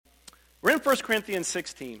We're in 1 Corinthians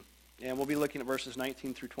 16, and we'll be looking at verses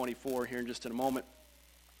 19 through 24 here in just a moment.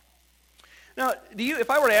 Now,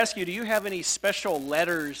 if I were to ask you, do you have any special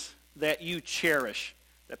letters that you cherish,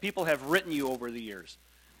 that people have written you over the years?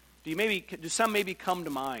 Do some maybe come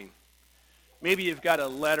to mind? Maybe you've got a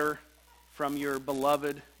letter from your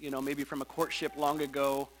beloved, maybe from a courtship long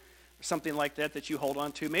ago, or something like that you hold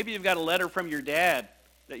on to. Maybe you've got a letter from your dad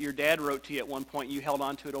that your dad wrote to you at one point, and you held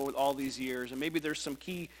on to it over all these years. And maybe there's some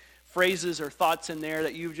key phrases or thoughts in there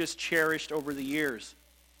that you've just cherished over the years.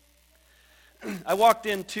 I walked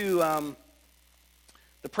into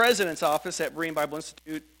the president's office at Berean Bible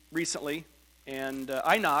Institute recently, and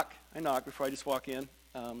I knock before I just walk in.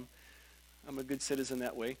 I'm a good citizen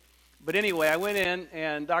that way. But anyway, I went in,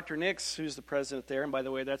 and Dr. Nix, who's the president there, and by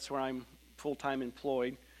the way, that's where I'm full-time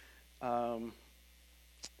employed in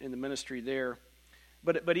the ministry there.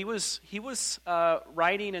 But he was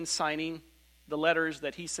writing and signing the letters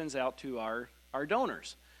that he sends out to our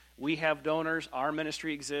donors. We have donors. Our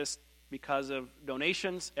ministry exists because of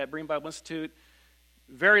donations at Berean Bible Institute.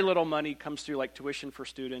 Very little money comes through like tuition for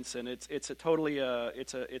students, and it's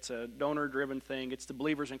a donor-driven thing. It's the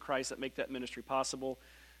believers in Christ that make that ministry possible.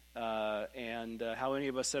 And how any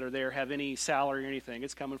of us that are there have any salary or anything.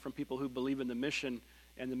 It's coming from people who believe in the mission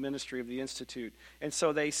and the ministry of the Institute. And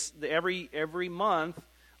so every month,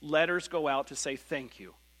 letters go out to say thank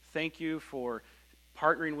you. Thank you for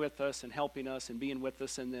partnering with us and helping us and being with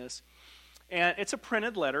us in this. And it's a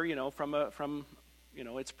printed letter,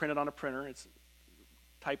 it's printed on a printer. It's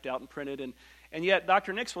typed out and printed. And yet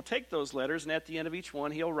Dr. Nix will take those letters, and at the end of each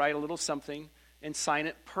one, he'll write a little something and sign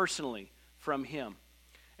it personally from him.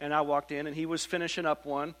 And I walked in, and he was finishing up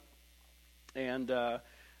one. And, and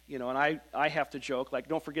I have to joke, like,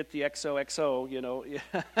 don't forget the XOXO,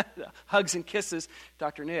 hugs and kisses.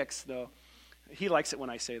 Dr. Nix, though, he likes it when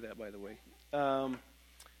I say that, by the way.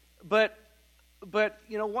 But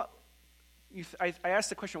you know what? I asked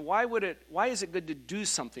the question, why is it good to do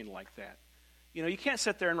something like that? You can't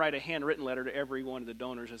sit there and write a handwritten letter to every one of the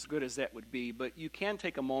donors, as good as that would be, but you can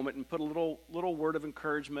take a moment and put a little word of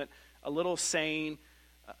encouragement, a little saying,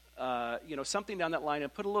 something down that line,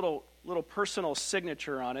 and put a little personal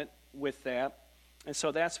signature on it with that. And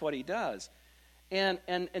so that's what he does. And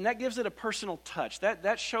that gives it a personal touch.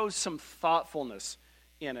 That shows some thoughtfulness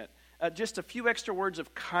in it. Just a few extra words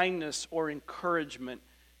of kindness or encouragement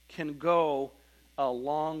can go a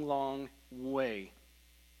long, long way.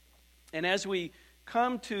 And as we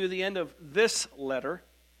come to the end of this letter,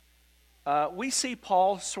 we see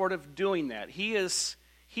Paul sort of doing that. He is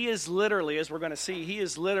literally, as we're going to see, he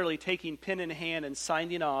is literally taking pen in hand and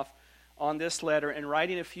signing off on this letter and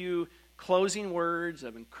writing a few closing words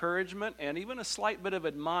of encouragement and even a slight bit of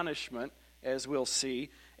admonishment, as we'll see,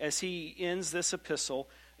 as he ends this epistle.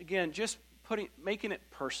 Again, just making it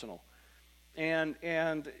personal. And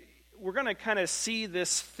we're going to kind of see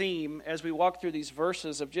this theme as we walk through these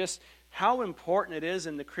verses of just how important it is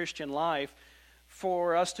in the Christian life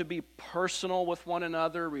for us to be personal with one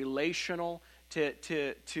another, relational,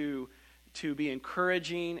 to be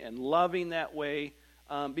encouraging and loving that way,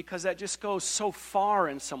 because that just goes so far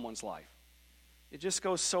in someone's life. It just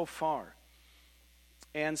goes so far.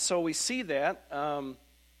 And so we see that.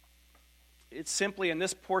 It's simply in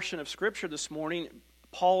this portion of Scripture this morning,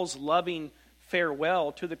 Paul's loving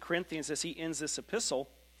farewell to the Corinthians as he ends this epistle.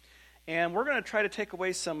 And we're going to try to take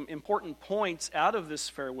away some important points out of this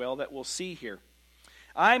farewell that we'll see here.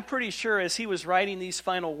 I'm pretty sure as he was writing these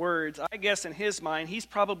final words, I guess in his mind, he's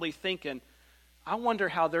probably thinking, I wonder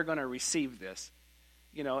how they're going to receive this.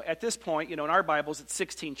 At this point, in our Bibles, it's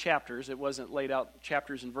 16 chapters. It wasn't laid out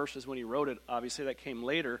chapters and verses when he wrote it. Obviously, that came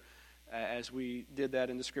later as we did that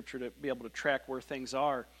in the Scripture to be able to track where things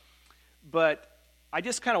are. But I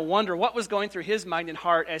just kind of wonder what was going through his mind and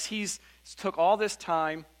heart as he's took all this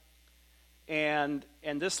time and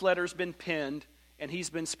this letter's been penned, and he's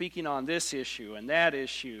been speaking on this issue and that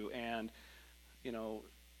issue, and,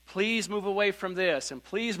 please move away from this, and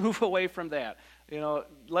please move away from that.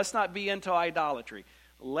 Let's not be into idolatry.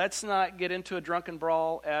 Let's not get into a drunken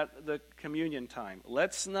brawl at the communion time.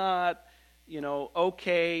 Let's not,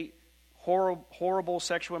 horrible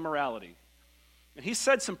sexual immorality. And he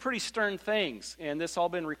said some pretty stern things, and this all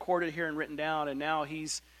been recorded here and written down, and now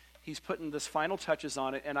he's putting this final touches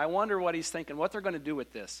on it, and I wonder what he's thinking, what they're going to do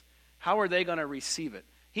with this. How are they going to receive it?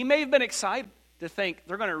 He may have been excited to think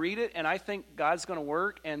they're going to read it, and I think God's going to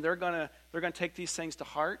work, and they're going to take these things to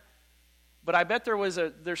heart. But I bet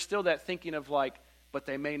there's still that thinking of like, but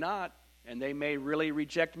they may not, and they may really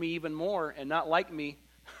reject me even more and not like me.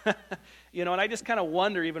 And I just kind of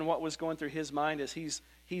wonder even what was going through his mind as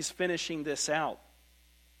he's finishing this out.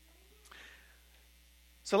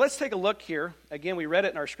 So let's take a look here. Again, we read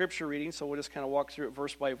it in our scripture reading, so we'll just kind of walk through it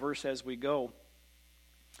verse by verse as we go.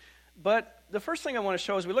 But the first thing I want to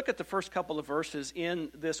show as we look at the first couple of verses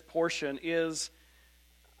in this portion is,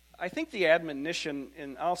 I think the admonition,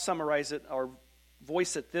 and I'll summarize it or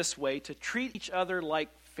voice it this way, to treat each other like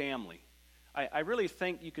family. I really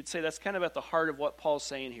think you could say that's kind of at the heart of what Paul's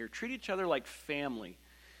saying here. Treat each other like family.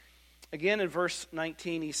 Again, in verse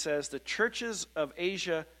 19, he says, "The churches of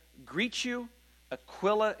Asia greet you.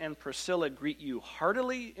 Aquila and Priscilla greet you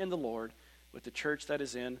heartily in the Lord with the church that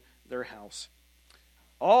is in their house.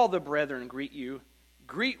 All the brethren greet you.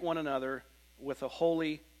 Greet one another with a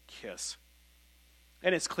holy kiss."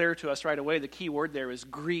 And it's clear to us right away, the key word there is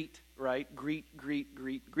greet, right? Greet, greet,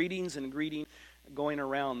 greet. Greetings and greeting going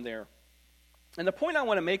around there. And the point I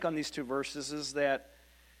want to make on these two verses is that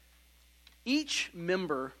each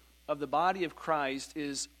member of the body of Christ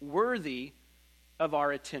is worthy of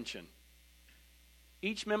our attention.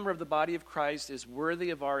 Each member of the body of Christ is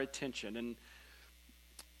worthy of our attention. And,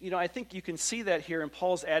 I think you can see that here in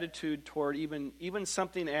Paul's attitude toward even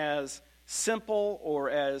something as simple or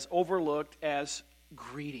as overlooked as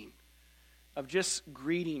greeting, of just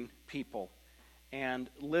greeting people and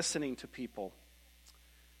listening to people.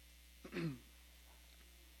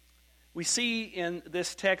 We see in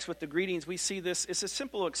this text with the greetings, we see this, it's a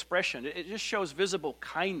simple expression. It just shows visible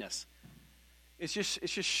kindness. It's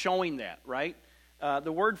just showing that, right?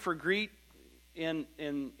 The word for greet in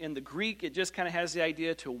the Greek, it just kind of has the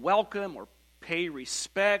idea to welcome or pay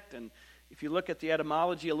respect. And if you look at the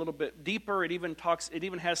etymology a little bit deeper, it even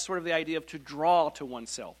has sort of the idea of to draw to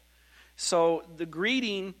oneself. So the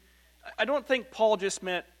greeting, I don't think Paul just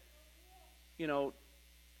meant,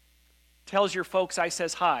 tells your folks I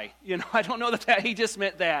says hi. I don't know that he just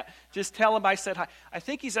meant that. Just tell them I said hi. I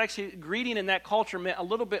think he's actually, greeting in that culture meant a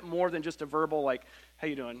little bit more than just a verbal, like, how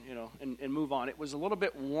you doing, and move on. It was a little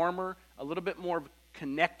bit warmer, a little bit more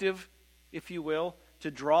connective, if you will,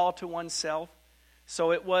 to draw to oneself.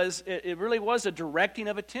 So it really was a directing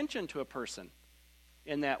of attention to a person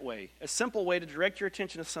in that way. A simple way to direct your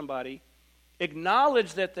attention to somebody,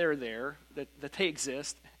 acknowledge that they're there, that they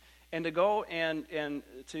exist, and to go and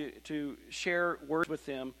to share words with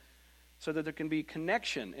them so that there can be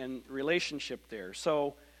connection and relationship there.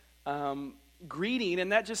 So greeting,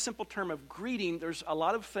 and that just simple term of greeting, there's a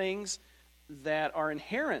lot of things that are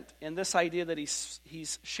inherent in this idea that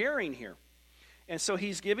he's sharing here. And so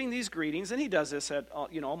he's giving these greetings, and he does this at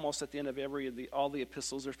almost at the end of all the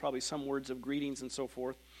epistles. There's probably some words of greetings and so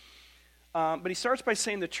forth. But he starts by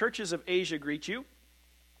saying the churches of Asia greet you.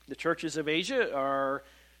 The churches of Asia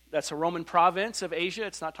that's a Roman province of Asia.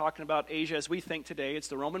 It's not talking about Asia as we think today. It's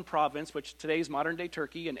the Roman province, which today is modern-day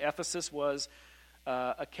Turkey, and Ephesus was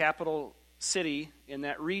a capital city in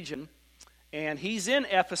that region. And he's in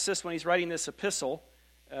Ephesus when he's writing this epistle,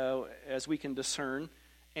 as we can discern.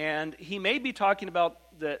 And he may be talking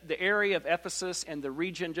about the area of Ephesus and the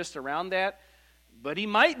region just around that, but he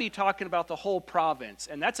might be talking about the whole province.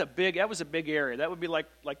 And that was a big area. That would be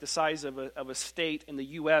like the size of a state in the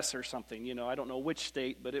U.S. or something. I don't know which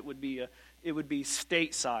state, but it would be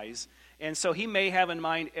state size. And so he may have in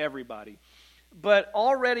mind everybody. But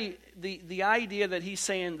already the idea that he's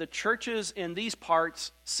saying the churches in these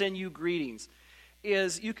parts send you greetings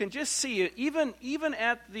is, you can just see it even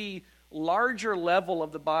at the larger level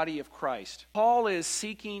of the body of Christ. Paul is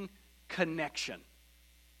seeking connection,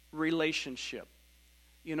 relationship.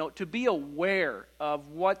 To be aware of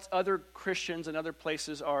what other Christians and other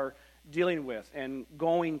places are dealing with and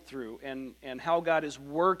going through, and how God is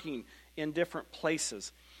working in different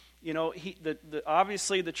places.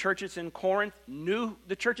 Obviously the churches in Corinth knew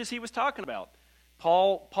the churches he was talking about.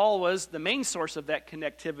 Paul was the main source of that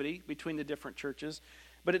connectivity between the different churches,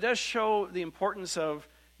 but it does show the importance of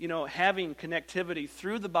having connectivity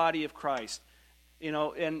through the body of Christ.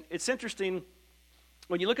 And it's interesting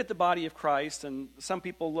when you look at the body of Christ, and some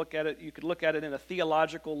people look at it, you could look at it in a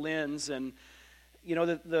theological lens, and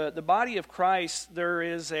the body of Christ, there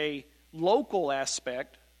is a local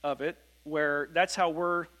aspect of it where that's how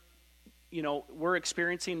we're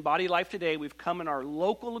experiencing body life today. We've come in our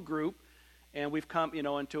local group, and we've come,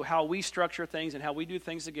 into how we structure things and how we do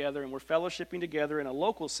things together, and we're fellowshipping together in a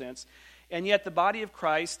local sense. And yet the body of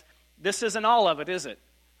Christ, this isn't all of it, is it?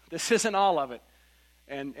 This isn't all of it.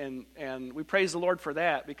 And we praise the Lord for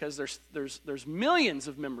that, because there's millions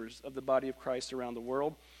of members of the body of Christ around the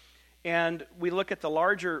world. And we look at the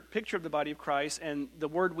larger picture of the body of Christ, and the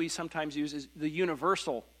word we sometimes use is the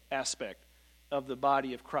universal aspect of the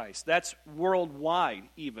body of Christ. That's worldwide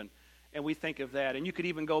even, and we think of that. And you could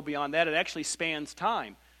even go beyond that. It actually spans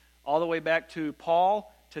time, all the way back to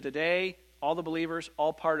Paul, to today, all the believers,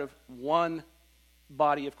 all part of one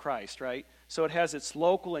body of Christ, right? So it has its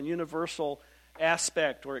local and universal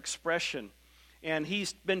aspect or expression. And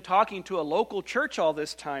he's been talking to a local church all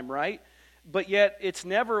this time, right? But yet it's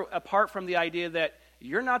never apart from the idea that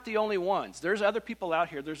you're not the only ones. There's other people out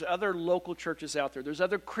here. There's other local churches out there. There's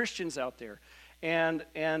other Christians out there. And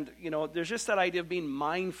there's just that idea of being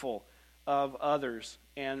mindful of others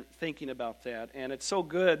and thinking about that. And it's so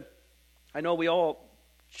good. I know we all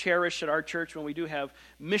cherish at our church when we do have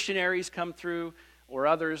missionaries come through or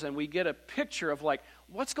others, and we get a picture of like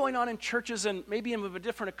what's going on in churches and maybe in a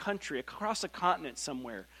different country, across a continent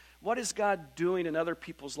somewhere. What is God doing in other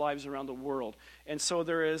people's lives around the world? And so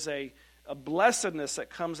there is a blessedness that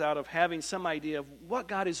comes out of having some idea of what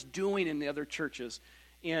God is doing in the other churches,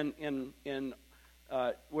 in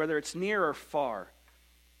whether it's near or far.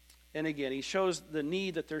 And again, he shows the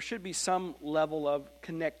need that there should be some level of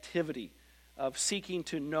connectivity, of seeking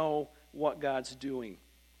to know what God's doing.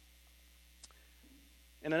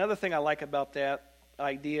 And another thing I like about that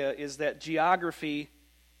idea is that geography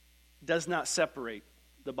does not separate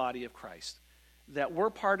the body of Christ. That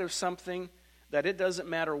we're part of something, that it doesn't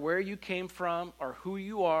matter where you came from or who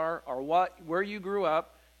you are or where you grew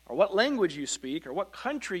up or what language you speak or what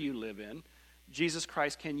country you live in. Jesus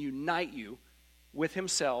Christ can unite you with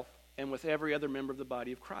himself and with every other member of the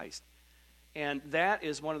body of Christ. And that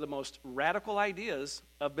is one of the most radical ideas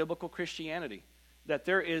of biblical Christianity, that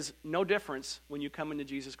there is no difference when you come into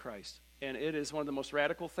Jesus Christ. And it is one of the most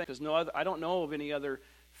radical things, because I don't know of any other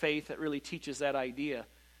faith that really teaches that idea.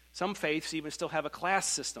 Some faiths even still have a class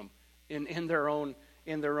system in their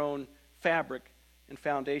own fabric and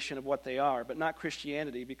foundation of what they are, but not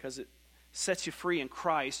Christianity, because it sets you free in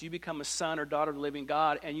Christ. You become a son or daughter of the living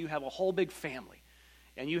God, and you have a whole big family.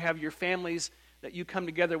 And you have your families that you come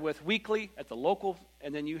together with weekly at the local,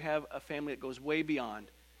 and then you have a family that goes way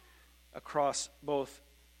beyond, across both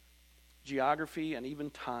geography and even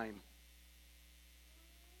time.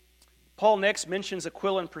 Paul next mentions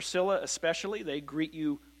Aquila and Priscilla especially. They greet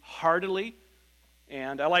you heartily.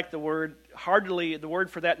 And I like the word heartily. The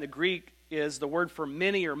word for that in the Greek is the word for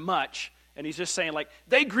many or much. And he's just saying, like,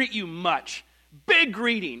 they greet you much. Big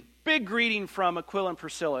greeting from Aquila and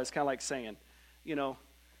Priscilla. It's kind of like saying,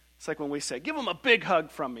 it's like when we say, give them a big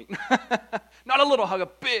hug from me. Not a little hug, a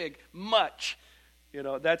big, much.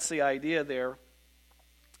 That's the idea there.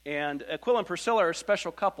 And Aquila and Priscilla are a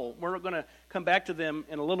special couple. We're going to come back to them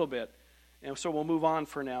in a little bit. And so we'll move on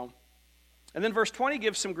for now. And then verse 20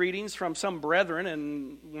 gives some greetings from some brethren,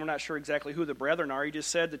 and we're not sure exactly who the brethren are. He just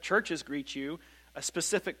said the churches greet you. A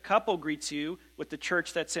specific couple greets you with the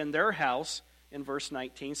church that's in their house in verse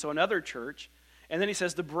 19, so another church. And then he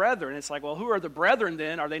says the brethren. It's like, well, who are the brethren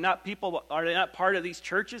then? Are they not people? Are they not part of these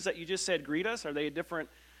churches that you just said greet us? Are they a different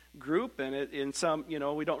group? And in some,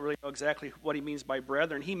 we don't really know exactly what he means by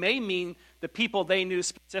brethren. He may mean the people they knew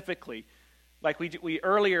specifically. Like we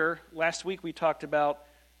earlier, last week, we talked about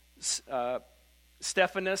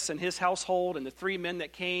Stephanus and his household and the 3 men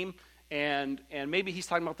that came, and maybe he's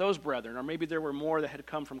talking about those brethren, or maybe there were more that had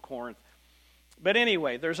come from Corinth. But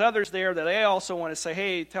anyway, there's others there that they also want to say,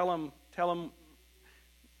 hey, tell them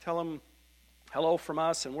hello from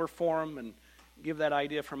us, and we're for them, and give that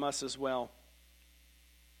idea from us as well.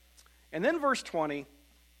 And then verse 20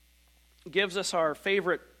 gives us our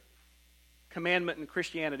favorite commandment in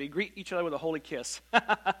Christianity: greet each other with a holy kiss.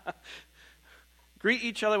 Greet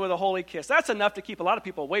each other with a holy kiss. That's enough to keep a lot of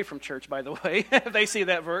people away from church, by the way. If they see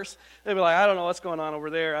that verse, they'll be like, I don't know what's going on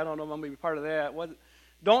over there. I don't know if I'm going to be part of that.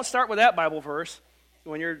 Don't start with that Bible verse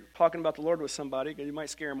when you're talking about the Lord with somebody, because you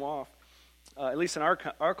might scare them off, at least in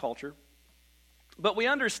our culture. But we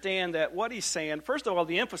understand that what he's saying, first of all,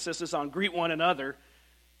 the emphasis is on greet one another.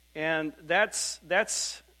 And that's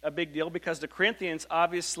a big deal, because the Corinthians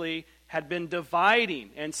obviously had been dividing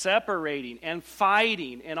and separating and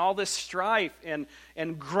fighting and all this strife and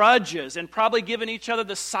grudges, and probably giving each other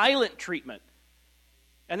the silent treatment.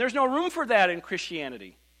 And there's no room for that in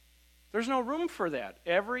Christianity. There's no room for that.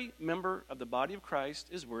 Every member of the body of Christ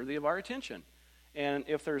is worthy of our attention. And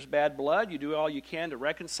if there's bad blood, you do all you can to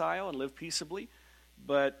reconcile and live peaceably.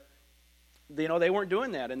 But, they weren't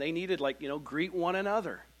doing that, and they needed, greet one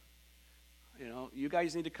another. You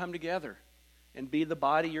guys need to come together and be the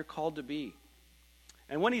body you're called to be.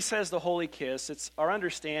 And when he says the holy kiss, it's our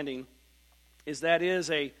understanding is that is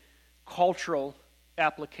a cultural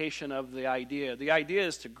application of the idea. The idea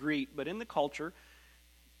is to greet, but in the culture,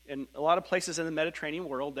 in a lot of places in the Mediterranean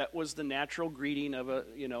world, that was the natural greeting of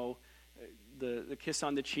the kiss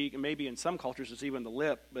on the cheek, and maybe in some cultures it's even the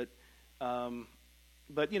lip, but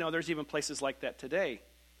there's even places like that today.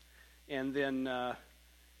 And then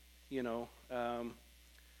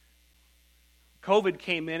COVID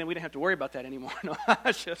came in and we didn't have to worry about that anymore. No,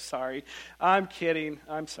 I'm just sorry. I'm kidding.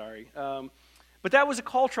 I'm sorry. But that was a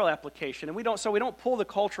cultural application, and we don't pull the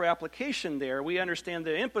cultural application there. We understand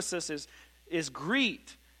the emphasis is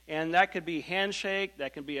greet, and that could be handshake,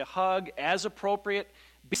 that can be a hug, as appropriate.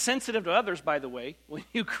 Be sensitive to others, by the way, when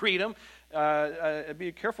you greet them.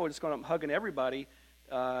 Be careful just going up and hugging everybody.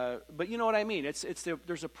 But you know what I mean.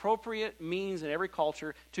 There's appropriate means in every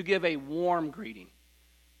culture to give a warm greeting.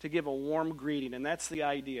 To give a warm greeting, and that's the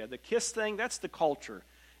idea. The kiss thing, that's the culture.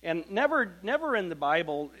 And never in the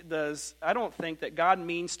Bible I don't think that God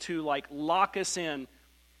means to lock us in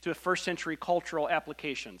to first century cultural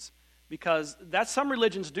applications. Because some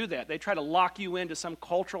religions do that. They try to lock you into some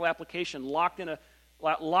cultural application, locked in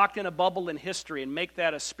a bubble in history and make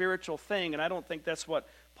that a spiritual thing, and I don't think that's what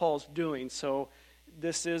Paul's doing. So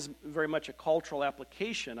this is very much a cultural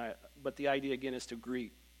application, but the idea again is to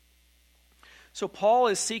greet. So Paul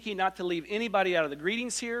is seeking not to leave anybody out of the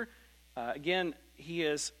greetings here. Again, he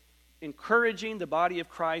is encouraging the body of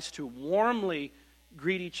Christ to warmly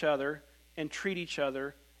greet each other and treat each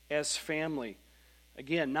other as family.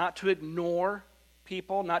 Again, not to ignore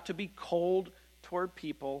people, not to be cold toward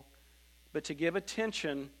people, but to give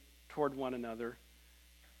attention toward one another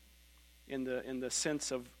in the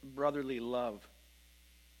sense of brotherly love.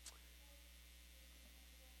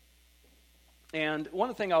 And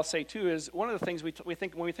one thing I'll say too is one of the things we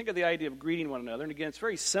think when we think of the idea of greeting one another, and again, it's a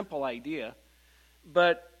very simple idea,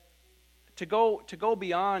 but to go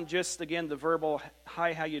beyond just again the verbal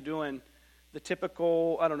 "Hi, how you doing," the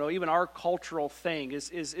typical even our cultural thing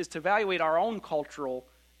is to evaluate our own cultural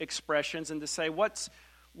expressions and to say what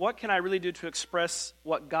can I really do to express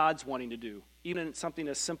what God's wanting to do, even something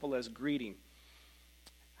as simple as greeting.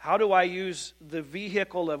 How do I use the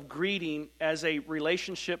vehicle of greeting as a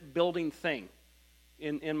relationship building thing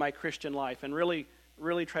in my Christian life and really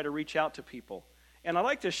try to reach out to people? And I'd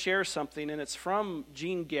like to share something, and it's from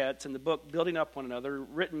Gene Getz in the book Building Up One Another,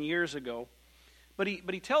 written years ago. But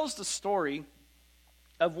he tells the story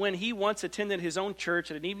of when he once attended his own church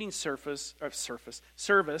at an evening service,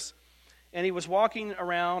 and he was walking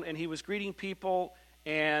around and he was greeting people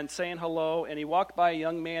and saying hello, and he walked by a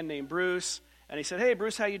young man named Bruce, and he said, "Hey,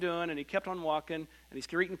 Bruce, how you doing?" And he kept on walking, and he's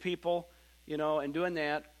greeting people, and doing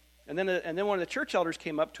that. And then one of the church elders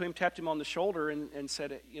came up to him, tapped him on the shoulder, and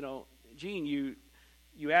said, "Gene,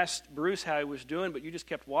 you asked Bruce how he was doing, but you just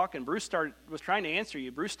kept walking. Bruce was trying to answer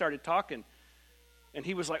you. Bruce started talking." And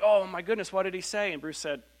he was like, "Oh, my goodness, what did he say?" And Bruce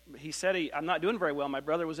said, "I'm not doing very well. My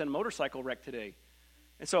brother was in a motorcycle wreck today."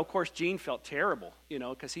 And so, of course, Gene felt terrible,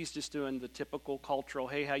 because he's just doing the typical cultural,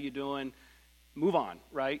 "Hey, how you doing?" Move on,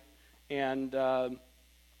 right? And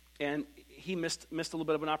he missed a little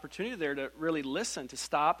bit of an opportunity there to really listen, to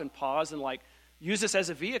stop and pause and use this as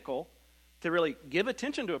a vehicle to really give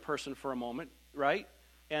attention to a person for a moment, right?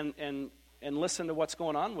 And listen to what's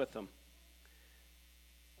going on with them.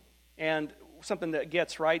 And something that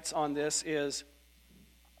Getz writes on this is,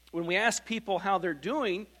 when we ask people how they're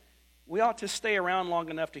doing, we ought to stay around long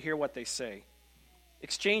enough to hear what they say.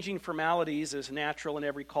 Exchanging formalities is natural in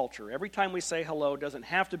every culture. Every time we say hello doesn't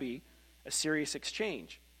have to be a serious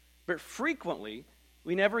exchange. But frequently,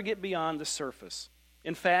 we never get beyond the surface.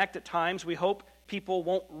 In fact, at times, we hope people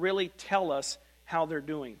won't really tell us how they're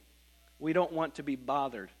doing. We don't want to be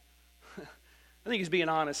bothered. I think he's being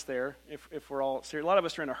honest there, if we're all serious. A lot of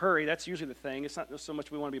us are in a hurry. That's usually the thing. It's not so much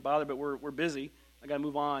we want to be bothered, but we're busy. I got to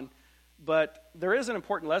move on. But there is an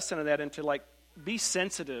important lesson in that, and to be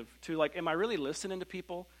sensitive to am I really listening to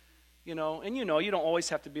people? And you don't always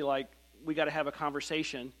have to be we got to have a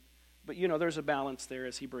conversation. But there's a balance there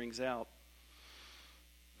as he brings out.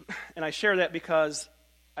 And I share that because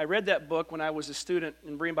I read that book when I was a student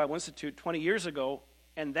in Berean Bible Institute 20 years ago,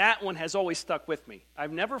 and that one has always stuck with me.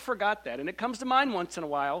 I've never forgot that. And it comes to mind once in a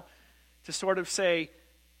while to sort of say,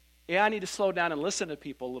 yeah, I need to slow down and listen to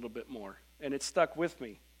people a little bit more. And it stuck with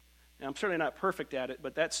me. And I'm certainly not perfect at it,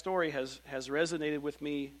 but that story has resonated with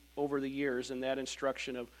me over the years, in that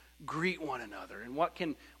instruction of greet one another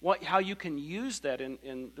and how you can use that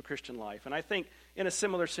in the Christian life. And I think in a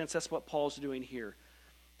similar sense, that's what Paul's doing here.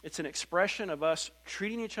 It's an expression of us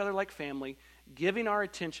treating each other like family, giving our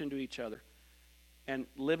attention to each other, and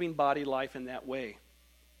living body life in that way.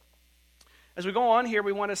 As we go on here,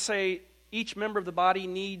 we want to say each member of the body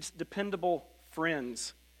needs dependable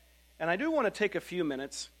friends. And I do want to take a few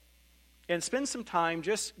minutes and spend some time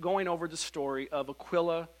just going over the story of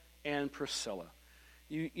Aquila and Priscilla.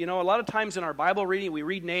 A lot of times in our Bible reading, we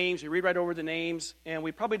read names, we read right over the names, and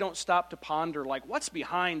we probably don't stop to ponder, what's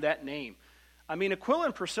behind that name? I mean, Aquila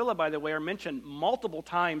and Priscilla, by the way, are mentioned multiple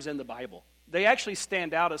times in the Bible. They actually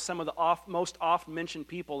stand out as some of the most oft-mentioned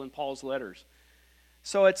people in Paul's letters.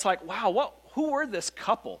 So it's like, wow, who were this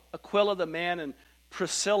couple? Aquila, the man, and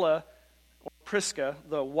Priscilla, or Prisca,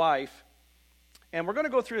 the wife. And we're going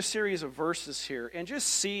to go through a series of verses here and just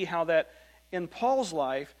see how that in Paul's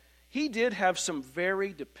life, he did have some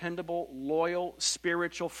very dependable, loyal,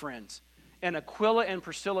 spiritual friends. And Aquila and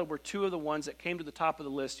Priscilla were two of the ones that came to the top of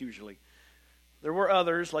the list usually. There were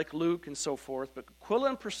others like Luke and so forth, but Aquila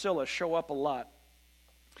and Priscilla show up a lot.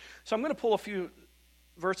 So I'm going to pull a few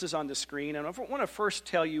verses on the screen, and I want to first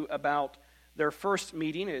tell you about their first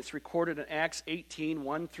meeting. It's recorded in Acts 18,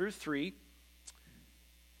 1 through 3.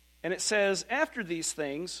 And it says, after these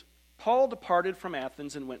things, Paul departed from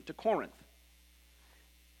Athens and went to Corinth.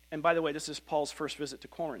 And by the way, this is Paul's first visit to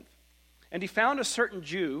Corinth. And he found a certain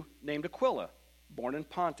Jew named Aquila, born in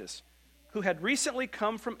Pontus, who had recently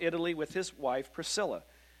come from Italy with his wife Priscilla,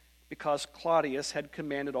 because Claudius had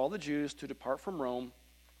commanded all the Jews to depart from Rome,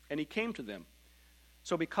 and he came to them.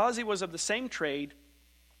 So because he was of the same trade,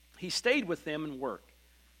 he stayed with them and worked,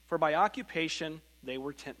 for by occupation they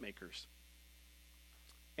were tent makers.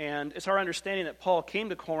 And it's our understanding that Paul came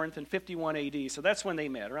to Corinth in 51 AD, so that's when they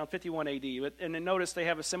met, around 51 AD. And then notice they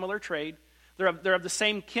have a similar trade. They're of the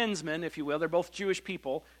same kinsmen, if you will. They're both Jewish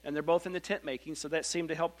people, and they're both in the tent making, so that seemed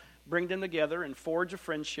to help bring them together and forge a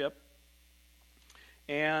friendship.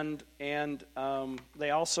 And they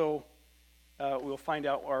also, we'll find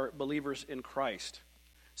out, are believers in Christ.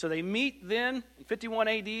 So they meet then in 51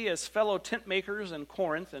 AD as fellow tent makers in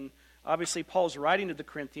Corinth, and obviously Paul's writing to the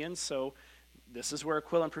Corinthians, so this is where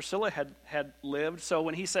Aquila and Priscilla had lived. So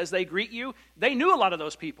when he says they greet you, they knew a lot of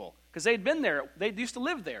those people because they'd been there. They used to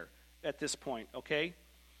live there at this point, okay?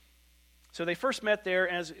 So they first met there,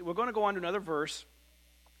 and as we're going to go on to another verse,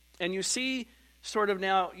 and you see sort of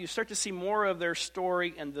now, you start to see more of their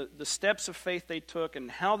story and the steps of faith they took and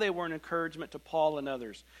how they were an encouragement to Paul and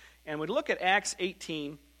others. And we look at Acts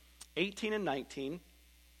 18 and 19.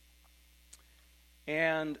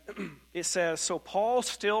 And it says, so Paul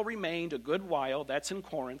still remained a good while, that's in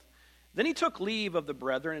Corinth. Then he took leave of the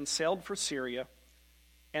brethren and sailed for Syria,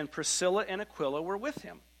 and Priscilla and Aquila were with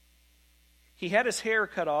him. He had his hair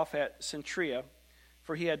cut off at Cenchrea,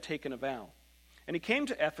 for he had taken a vow. And he came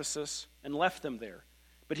to Ephesus and left them there.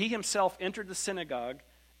 But he himself entered the synagogue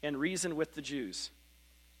and reasoned with the Jews.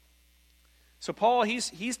 So Paul,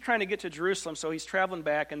 he's trying to get to Jerusalem, so he's traveling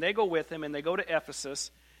back, and they go with him, and they go to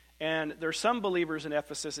Ephesus. And there's some believers in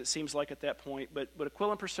Ephesus, it seems like, at that point. But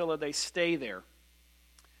Aquila and Priscilla, they stay there.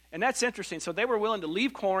 And that's interesting. So they were willing to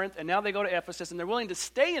leave Corinth, and now they go to Ephesus, and they're willing to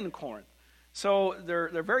stay in Corinth. So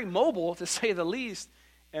they're very mobile, to say the least,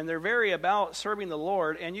 and they're very about serving the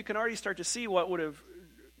Lord. And you can already start to see what would have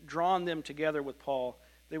drawn them together with Paul.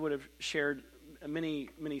 They would have shared many,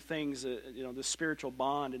 many things, the spiritual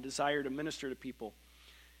bond and desire to minister to people.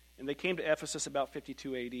 And they came to Ephesus about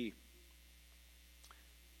 52 AD.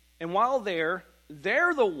 And while they're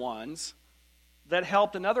the ones that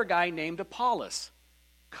helped another guy named Apollos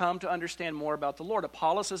come to understand more about the Lord.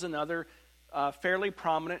 Apollos is another fairly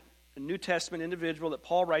prominent New Testament individual that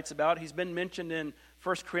Paul writes about. He's been mentioned in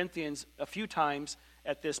 1 Corinthians a few times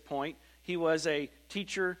at this point. He was a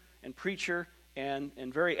teacher and preacher and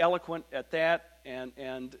very eloquent at that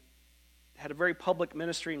and had a very public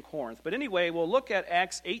ministry in Corinth. But anyway, we'll look at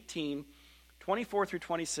Acts 18, 24 through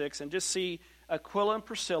 26 and just see Aquila and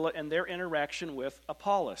Priscilla and their interaction with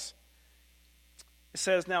Apollos. It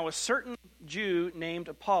says, now a certain Jew named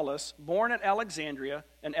Apollos, born at Alexandria,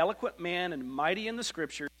 an eloquent man and mighty in the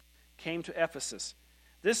Scriptures, came to Ephesus.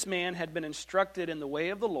 This man had been instructed in the way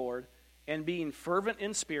of the Lord, and being fervent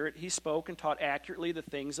in spirit, he spoke and taught accurately the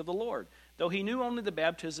things of the Lord, though he knew only the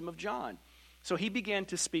baptism of John. So he began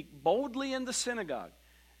to speak boldly in the synagogue.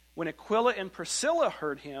 When Aquila and Priscilla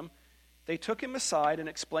heard him, they took him aside and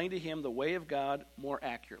explained to him the way of God more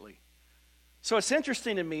accurately. So it's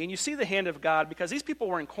interesting to me, and you see the hand of God, because these people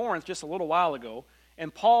were in Corinth just a little while ago,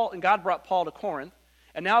 and God brought Paul to Corinth,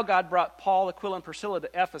 and now God brought Paul, Aquila, and Priscilla to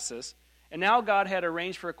Ephesus, and now God had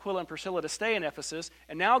arranged for Aquila and Priscilla to stay in Ephesus,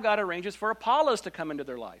 and now God arranges for Apollos to come into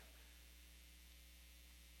their life.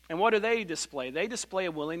 And what do they display? They display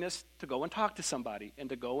a willingness to go and talk to somebody, and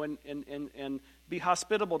to go and be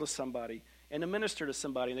hospitable to somebody, and to minister to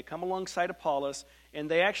somebody. And they come alongside Apollos,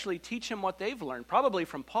 and they actually teach him what they've learned, probably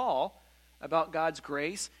from Paul, about God's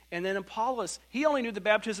grace. And then Apollos, he only knew the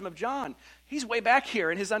baptism of John. He's way back here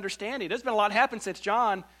in his understanding. There's been a lot happened since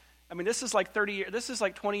John. I mean, this is like 30 years, this is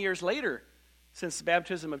like 20 years later since the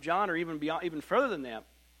baptism of John, or even beyond, even further than that.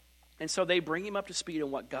 And so they bring him up to speed on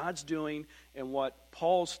what God's doing and what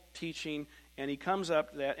Paul's teaching, and he comes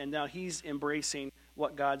up to that, and now he's embracing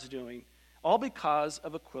what God's doing, all because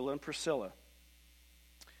of Aquila and Priscilla.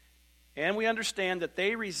 And we understand that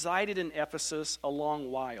they resided in Ephesus a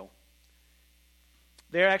long while.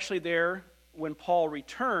 They're actually there when Paul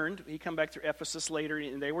returned. He came back to Ephesus later,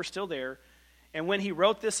 and they were still there. And when he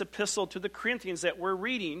wrote this epistle to the Corinthians that we're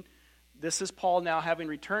reading, this is Paul now having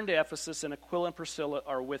returned to Ephesus, and Aquila and Priscilla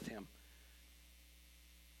are with him.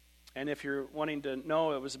 And if you're wanting to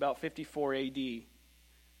know, it was about 54 A.D.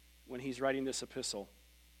 when he's writing this epistle.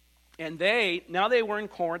 And they were in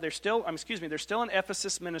Corinth. They're still in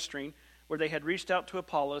Ephesus ministering, where they had reached out to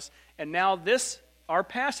Apollos. And now our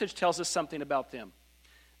passage tells us something about them.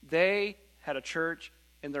 They had a church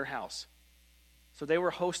in their house. So they were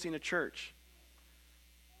hosting a church.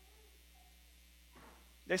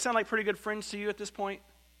 They sound like pretty good friends to you at this point?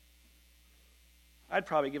 I'd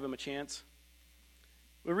probably give them a chance.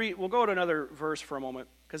 We'll go to another verse for a moment,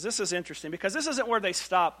 because this is interesting, because this isn't where they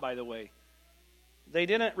stopped, by the way. They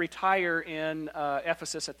didn't retire in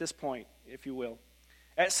Ephesus at this point, if you will.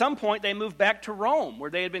 At some point, they moved back to Rome,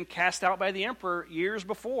 where they had been cast out by the emperor years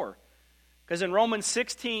before. Because in Romans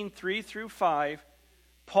 16, 3 through 5,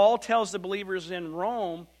 Paul tells the believers in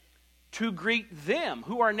Rome to greet them,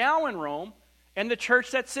 who are now in Rome, and the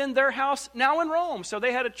church that's in their house now in Rome. So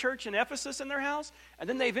they had a church in Ephesus in their house, and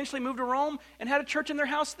then they eventually moved to Rome and had a church in their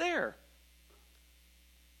house there.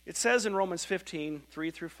 It says in Romans 15,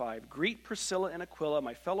 3 through 5, "Greet Priscilla and Aquila,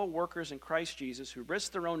 my fellow workers in Christ Jesus, who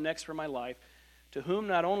risked their own necks for my life, to whom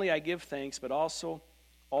not only I give thanks, but also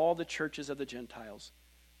all the churches of the Gentiles.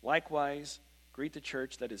 Likewise, greet the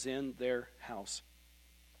church that is in their house."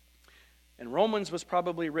 And Romans was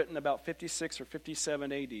probably written about 56 or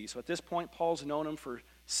 57 A.D. So at this point, Paul's known them for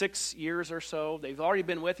 6 years or so. They've already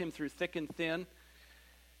been with him through thick and thin.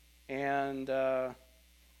 And I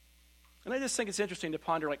just think it's interesting to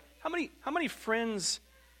ponder, like, how many friends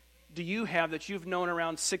do you have that you've known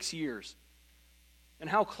around 6 years? And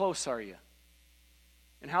how close are you?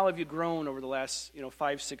 And how have you grown over the last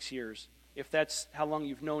 5, 6 years, if that's how long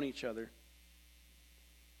you've known each other?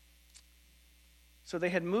 So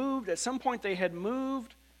at some point they had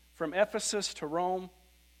moved from Ephesus to Rome,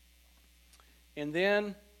 and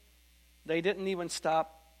then they didn't even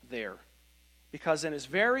stop there. Because in his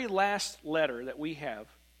very last letter that we have,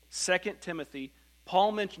 2 Timothy,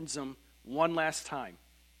 Paul mentions them one last time.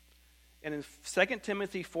 And in 2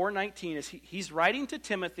 Timothy 4:19, he's writing to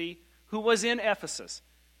Timothy, who was in Ephesus.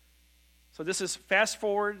 So this is fast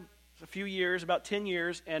forward a few years, about 10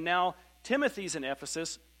 years, and now Timothy's in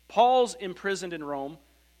Ephesus. Paul's imprisoned in Rome,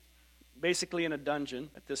 basically in a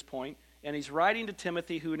dungeon at this point, and he's writing to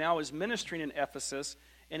Timothy, who now is ministering in Ephesus,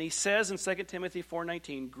 and he says in 2 Timothy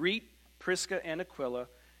 4:19, "Greet Prisca and Aquila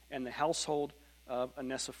and the household of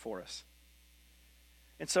Onesiphorus."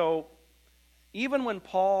 And so, even when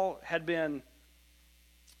Paul had been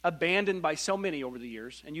abandoned by so many over the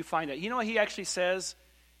years, and you find that, he actually says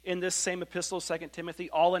in this same epistle, 2 Timothy,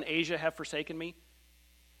 "All in Asia have forsaken me."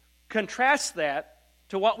 Contrast that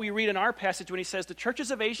to what we read in our passage when he says, "The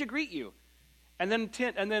churches of Asia greet you." And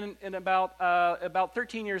then in about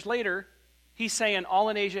 13 years later, he's saying, "All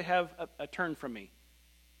in Asia have turned from me."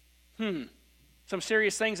 Some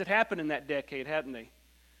serious things had happened in that decade, hadn't they?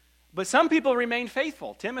 But some people remained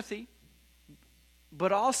faithful. Timothy,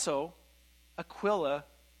 but also Aquila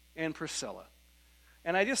and Priscilla.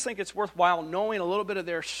 And I just think it's worthwhile knowing a little bit of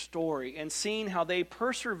their story and seeing how they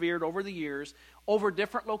persevered over the years, over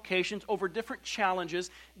different locations, over different challenges.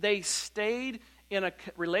 They stayed in a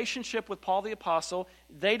relationship with Paul the Apostle.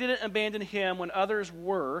 They didn't abandon him when others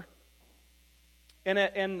were.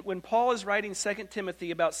 And when Paul is writing 2 Timothy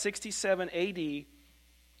about 67 A.D.,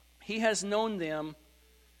 he has known them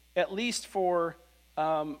at least for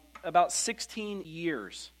about 16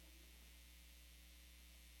 years.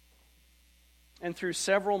 And through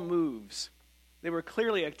several moves. They were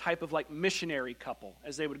clearly a type of missionary couple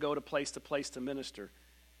as they would go to place to minister.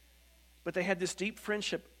 But they had this deep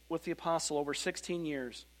friendship with the apostle over 16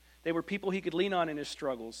 years. They were people he could lean on in his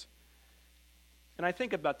struggles. And I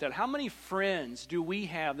think about that. How many friends do we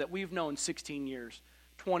have that we've known 16 years,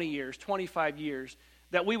 20 years, 25 years,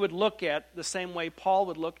 that we would look at the same way Paul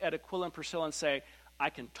would look at Aquila and Priscilla and say, "I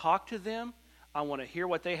can talk to them. I want to hear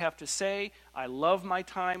what they have to say. I love my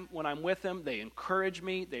time when I'm with them. They encourage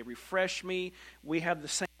me. They refresh me. We have the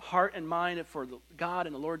same heart and mind for God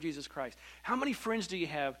and the Lord Jesus Christ." How many friends do you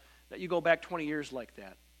have that you go back 20 years like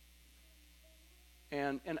that?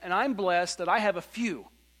 And I'm blessed that I have a few.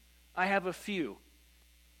 I have a few.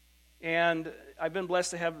 And I've been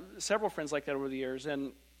blessed to have several friends like that over the years.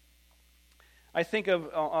 And I think of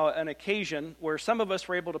an occasion where some of us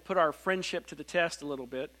were able to put our friendship to the test a little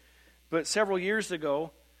bit. But several years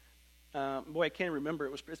ago, I can't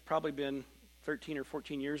remember. It's probably been 13 or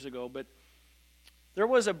 14 years ago. But There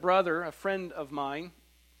was a brother, a friend of mine,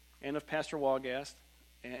 and of Pastor Walgast,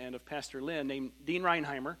 and of Pastor Lynn, named Dean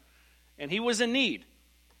Reinheimer, and he was in need.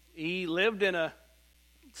 He lived in a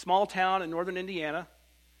small town in northern Indiana,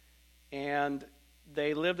 and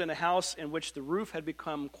they lived in a house in which the roof had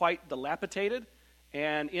become quite dilapidated,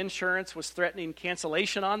 and insurance was threatening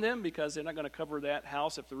cancellation on them because they're not going to cover that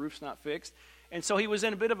house if the roof's not fixed. And so he was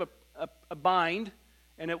in a bit of a bind,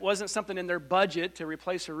 and it wasn't something in their budget to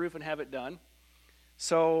replace the roof and have it done.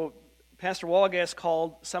 So Pastor Walgast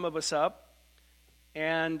called some of us up,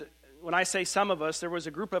 and when I say some of us, there was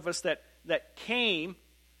a group of us that came.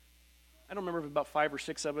 I don't remember if it was about 5 or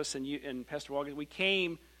 6 of us and Pastor Walgast. We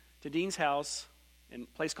came to Dean's house in a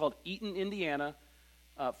place called Eaton, Indiana,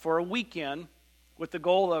 for a weekend with the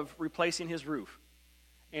goal of replacing his roof.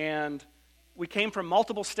 And we came from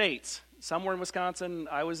multiple states. Some were in Wisconsin.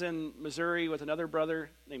 I was in Missouri with another brother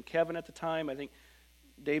named Kevin at the time. I think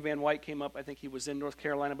Dave Van White came up. I think he was in North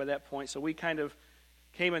Carolina by that point. So we kind of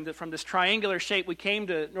came from this triangular shape. We came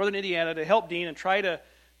to northern Indiana to help Dean and try to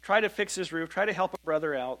fix his roof, try to help a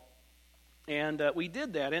brother out. And we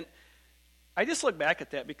did that. And I just look back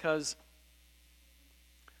at that because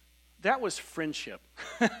that was friendship.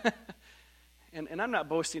 And I'm not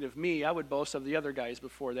boasting of me. I would boast of the other guys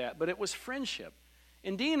before that. But it was friendship.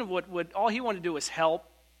 And Dean would all he wanted to do was help.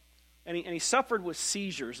 And he suffered with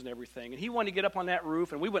seizures and everything. And he wanted to get up on that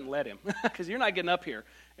roof, and we wouldn't let him. Because you're not getting up here.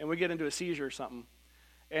 And we get into a seizure or something.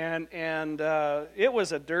 And it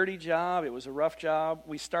was a dirty job. It was a rough job.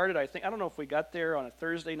 We started, I don't know if we got there on a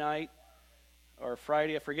Thursday night or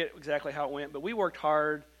Friday. I forget exactly how it went. But we worked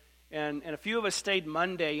hard. And a few of us stayed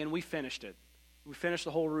Monday, and we finished it. We finished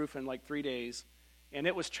the whole roof in like 3 days. And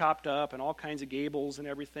it was chopped up and all kinds of gables and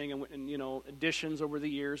everything and additions over the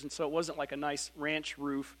years. And so it wasn't like a nice ranch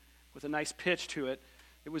roof with a nice pitch to it.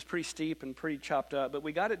 It was pretty steep and pretty chopped up. But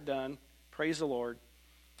we got it done. Praise the Lord.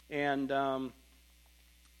 And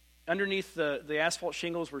underneath the asphalt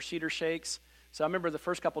shingles were cedar shakes. So I remember the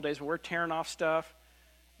first couple of days when we're tearing off stuff,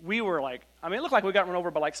 we were like, it looked like we got run over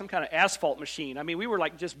by like some kind of asphalt machine. We were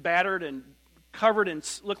like just battered and covered in,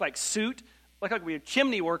 looked like soot. Looked like we were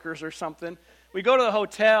chimney workers or something. We go to the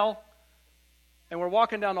hotel, and we're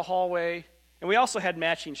walking down the hallway. And we also had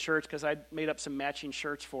matching shirts because I'd made up some matching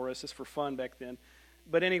shirts for us just for fun back then.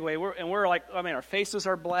 But anyway, we're like, our faces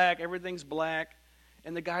are black. Everything's black.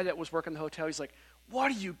 And the guy that was working the hotel, he's like, what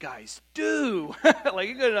do you guys do? Like,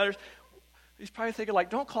 you couldn't understand. He's probably thinking,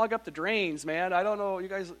 like, don't clog up the drains, man. I don't know. You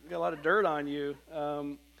guys got a lot of dirt on you.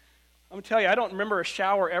 I'm going to tell you, I don't remember a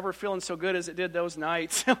shower ever feeling so good as it did those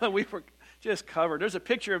nights. We were just covered. There's a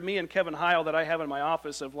picture of me and Kevin Heil that I have in my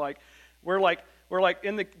office of we're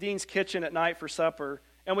in the Dean's kitchen at night for supper,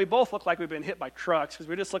 and we both look like we've been hit by trucks because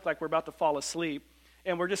we just look like we're about to fall asleep,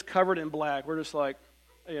 and we're just covered in black. We're just like,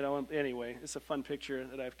 anyway, it's a fun picture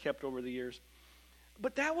that I've kept over the years.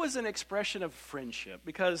 But that was an expression of friendship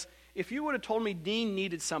because if you would have told me Dean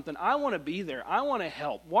needed something, I want to be there. I want to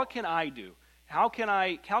help. What can I do? How can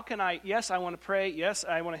I, yes, I want to pray. Yes,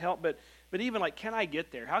 I want to help, but even can I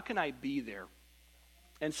get there? How can I be there?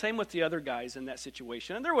 And same with the other guys in that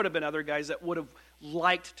situation. And there would have been other guys that would have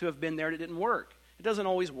liked to have been there and it didn't work. It doesn't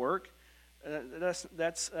always work.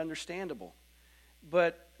 That's understandable.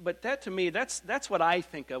 But that to me, that's what I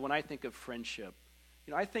think of when I think of friendship.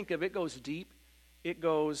 I think of it goes deep. It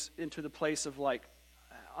goes into the place of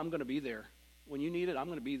I'm going to be there. When you need it, I'm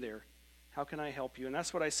going to be there. How can I help you? And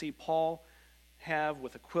that's what I see Paul have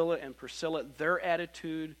with Aquila and Priscilla. Their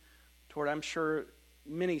attitude toward, I'm sure,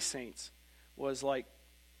 many saints was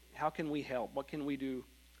how can we help? What can we do?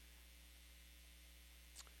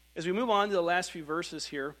 As we move on to the last few verses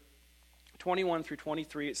here, 21 through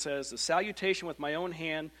 23, it says, the salutation with my own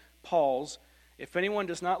hand, Paul's. If anyone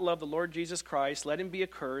does not love the Lord Jesus Christ, let him be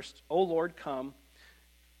accursed. O Lord, come.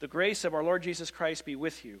 The grace of our Lord Jesus Christ be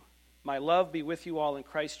with you. My love be with you all in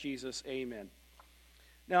Christ Jesus. Amen.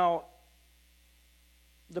 Now,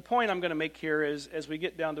 the point I'm going to make here is, as we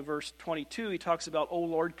get down to verse 22, he talks about, O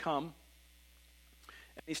Lord, come.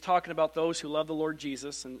 And he's talking about those who love the Lord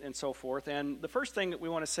Jesus and so forth. And the first thing that we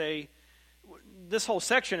want to say, this whole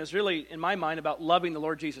section is really, in my mind, about loving the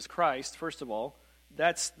Lord Jesus Christ, first of all.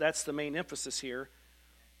 That's the main emphasis here.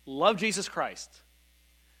 Love Jesus Christ.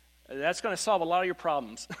 That's going to solve a lot of your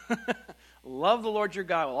problems. Love the Lord your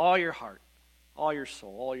God with all your heart, all your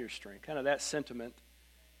soul, all your strength. Kind of that sentiment.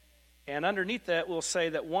 And underneath that, we'll say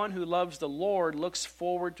that one who loves the Lord looks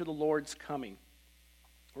forward to the Lord's coming.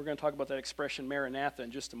 We're going to talk about that expression, Maranatha,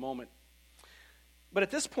 in just a moment. But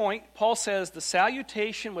at this point, Paul says, the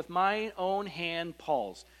salutation with my own hand,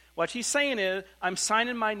 Paul's. What he's saying is, I'm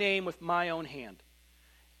signing my name with my own hand.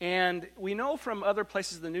 And we know from other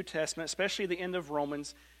places in the New Testament, especially the end of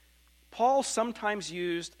Romans, Paul sometimes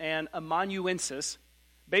used an amanuensis,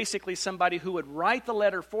 basically somebody who would write the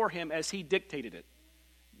letter for him as he dictated it.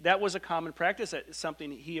 That was a common practice. That's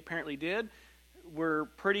something he apparently did. We're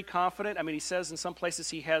pretty confident. I mean, he says in some places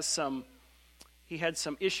he had some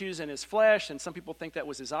issues in his flesh, and some people think that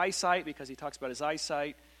was his eyesight because he talks about his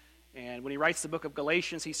eyesight. And when he writes the book of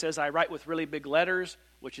Galatians, he says, I write with really big letters,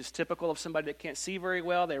 which is typical of somebody that can't see very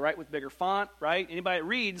well. They write with bigger font, right? Anybody that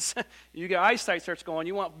reads, you get eyesight starts going,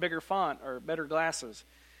 you want bigger font or better glasses.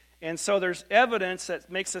 And so there's evidence that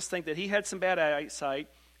makes us think that he had some bad eyesight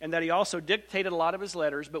and that he also dictated a lot of his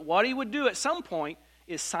letters. But what he would do at some point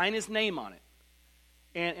is sign his name on it.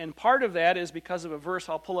 And part of that is because of a verse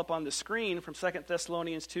I'll pull up on the screen from 2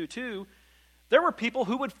 Thessalonians 2:2. There were people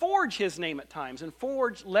who would forge his name at times and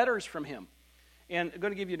forge letters from him. And I'm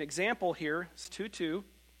going to give you an example here. It's 2:2.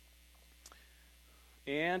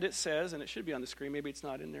 And it says, and it should be on the screen. Maybe it's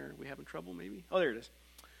not in there. Are we having trouble maybe? Oh, there it is.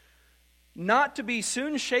 Not to be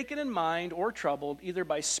soon shaken in mind or troubled, either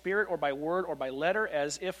by spirit or by word or by letter,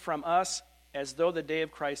 as if from us, as though the day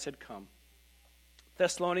of Christ had come.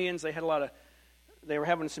 Thessalonians, they were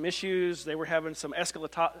having some issues. They were having some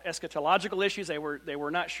eschatological issues. They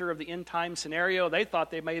were not sure of the end time scenario. They thought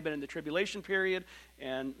they may have been in the tribulation period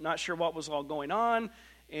and not sure what was all going on.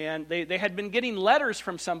 And they had been getting letters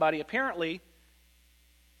from somebody apparently.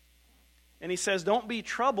 And he says, don't be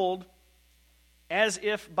troubled as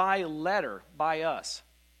if by letter, by us.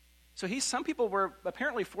 So some people were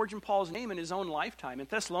apparently forging Paul's name in his own lifetime. And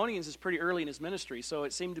Thessalonians is pretty early in his ministry, so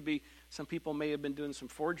it seemed to be some people may have been doing some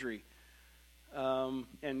forgery.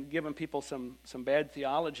 And giving people some bad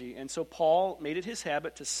theology. And so Paul made it his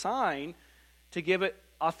habit to sign to give it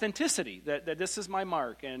authenticity, that this is my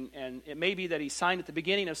mark. And it may be that he signed at the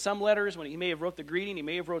beginning of some letters when he may have wrote the greeting, he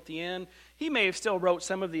may have wrote the end. He may have still wrote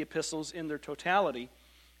some of the epistles in their totality.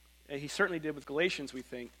 He certainly did with Galatians, we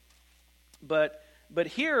think. But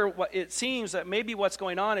here, it seems that maybe what's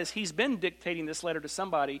going on is he's been dictating this letter to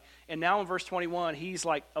somebody, and now in verse 21, he's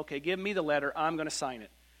like, okay, give me the letter, I'm going to sign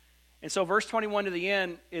it. And so verse 21 to the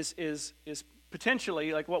end is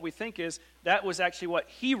potentially, like what we think is, that was actually what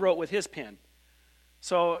he wrote with his pen.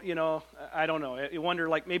 So, I don't know. I wonder,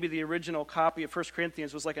 like maybe the original copy of 1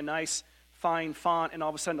 Corinthians was like a nice, fine font, and all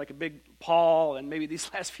of a sudden like a big Paul, and maybe these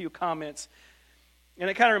last few comments. And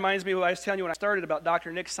it kind of reminds me of what I was telling you when I started about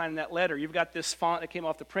Dr. Nick signing that letter. You've got this font that came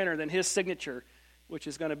off the printer, then his signature, which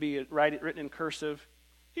is going to be written in cursive.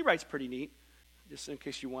 He writes pretty neat, just in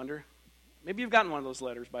case you wonder. Maybe you've gotten one of those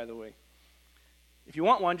letters, by the way. If you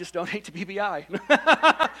want one, just donate to BBI.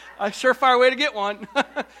 A surefire way to get one.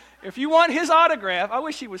 If you want his autograph, I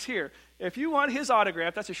wish he was here. If you want his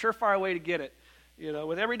autograph, that's a surefire way to get it.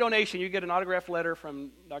 With every donation, you get an autographed letter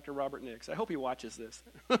from Dr. Robert Nix. I hope he watches this.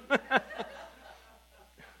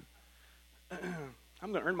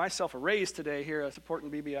 I'm going to earn myself a raise today here supporting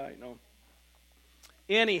BBI. No.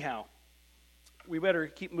 Anyhow, we better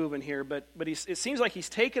keep moving here, but it seems like he's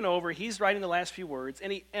taken over. He's writing the last few words,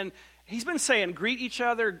 and he's been saying, greet each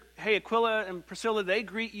other. Hey, Aquila and Priscilla, they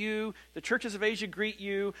greet you. The churches of Asia greet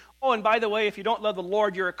you. Oh, and by the way, if you don't love the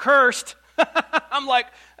Lord, you're accursed. I'm like,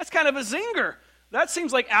 that's kind of a zinger. That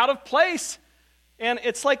seems like out of place. And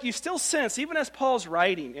it's like you still sense, even as Paul's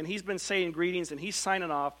writing, and he's been saying greetings, and he's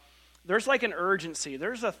signing off, there's like an urgency.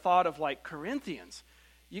 There's a thought of like, Corinthians,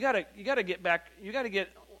 you got to get back, you got to get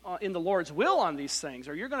in the Lord's will on these things,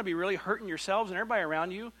 or you're going to be really hurting yourselves and everybody around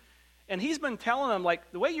you. And he's been telling them,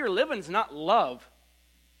 like, the way you're living is not love.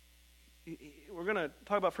 We're going to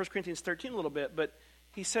talk about 1 Corinthians 13 a little bit, but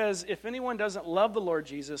he says, if anyone doesn't love the Lord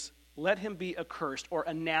Jesus, let him be accursed, or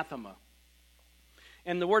anathema.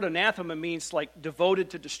 And the word anathema means like devoted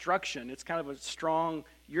to destruction. It's kind of a strong,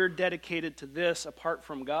 you're dedicated to this apart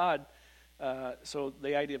from God. So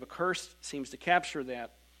the idea of accursed seems to capture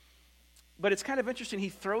that. But it's kind of interesting. He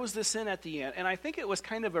throws this in at the end. And I think it was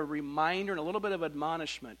kind of a reminder and a little bit of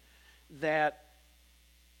admonishment that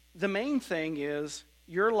the main thing is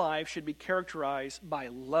your life should be characterized by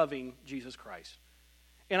loving Jesus Christ.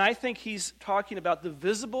 And I think he's talking about the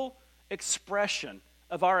visible expression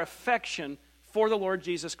of our affection for the Lord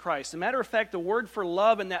Jesus Christ. As a matter of fact, the word for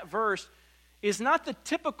love in that verse is not the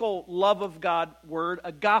typical love of God word,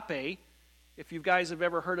 agape. If you guys have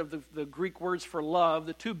ever heard of the Greek words for love,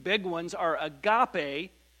 the two big ones are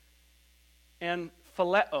agape and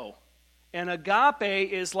phileo. And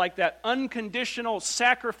agape is like that unconditional,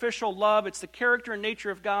 sacrificial love. It's the character and nature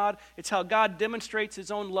of God. It's how God demonstrates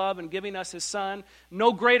his own love in giving us his Son.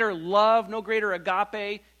 No greater love, no greater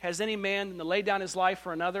agape has any man than to lay down his life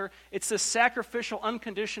for another. It's the sacrificial,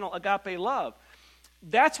 unconditional agape love.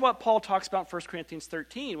 That's what Paul talks about in 1 Corinthians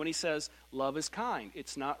 13 when he says, love is kind.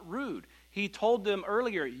 It's not rude. He told them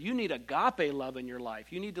earlier, you need agape love in your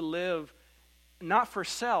life. You need to live not for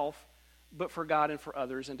self, but for God and for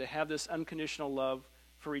others, and to have this unconditional love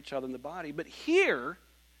for each other in the body. But here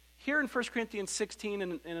in 1 Corinthians 16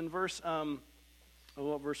 and in verse,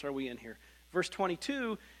 what verse are we in here? Verse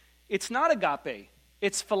 22, it's not agape.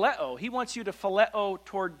 It's phileo. He wants you to phileo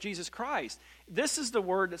toward Jesus Christ. This is the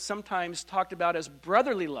word that's sometimes talked about as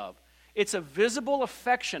brotherly love. It's a visible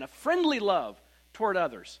affection, a friendly love toward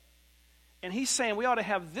others. And he's saying we ought to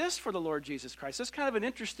have this for the Lord Jesus Christ. That's kind of an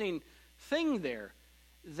interesting thing there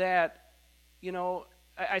that,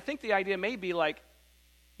 I think the idea may be like,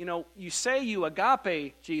 you say you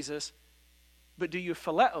agape Jesus, but do you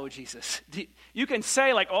phileo Jesus? You can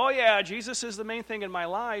say like, oh yeah, Jesus is the main thing in my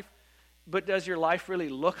life, but does your life really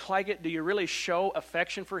look like it? Do you really show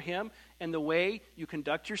affection for him and the way you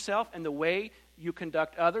conduct yourself and the way you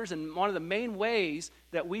conduct others? And one of the main ways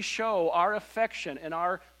that we show our affection and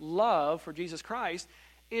our love for Jesus Christ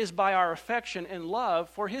is by our affection and love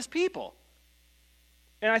for his people.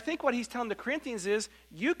 And I think what he's telling the Corinthians is,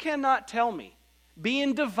 you cannot tell me,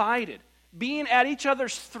 being divided, being at each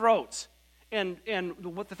other's throats, and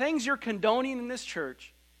what the things you're condoning in this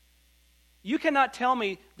church, you cannot tell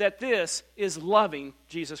me that this is loving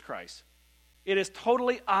Jesus Christ. It is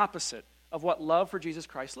totally opposite of what love for Jesus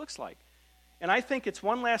Christ looks like. And I think it's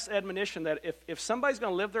one last admonition that if somebody's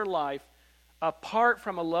going to live their life apart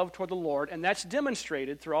from a love toward the Lord, and that's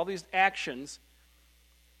demonstrated through all these actions,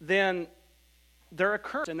 then they're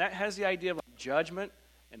accursed. And that has the idea of judgment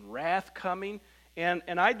and wrath coming. And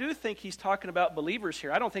I do think he's talking about believers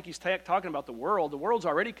here. I don't think he's talking about the world. The world's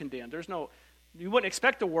already condemned. You wouldn't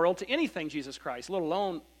expect the world to anything Jesus Christ, let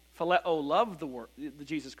alone phileo love the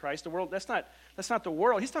Jesus Christ. The world, that's not the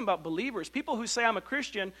world. He's talking about believers, people who say I'm a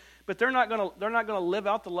Christian, but they're not going to live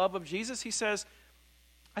out the love of Jesus. He says,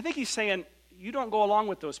 I think he's saying you don't go along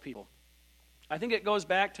with those people. I think it goes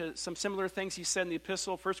back to some similar things he said in the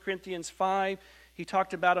epistle, 1 Corinthians 5. He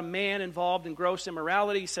talked about a man involved in gross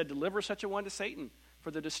immorality. He said, deliver such a one to Satan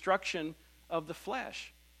for the destruction of the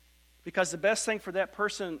flesh. Because the best thing for that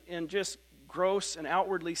person in just gross and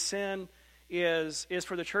outwardly sin is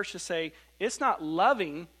for the church to say, it's not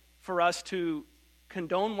loving for us to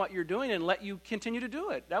condone what you're doing and let you continue to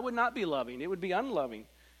do it. That would not be loving. It would be unloving.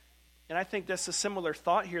 And I think that's a similar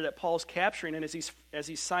thought here that Paul's capturing, and as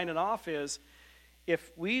he's signing off is,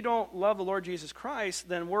 if we don't love the Lord Jesus Christ,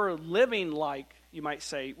 then we're living like, you might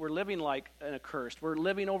say, we're living like an accursed. We're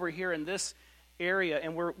living over here in this area,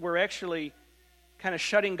 and we're actually kind of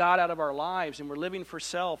shutting God out of our lives, and we're living for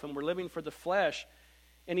self, and we're living for the flesh.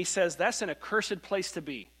 And he says that's an accursed place to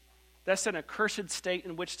be. That's an accursed state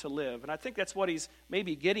in which to live. And I think that's what he's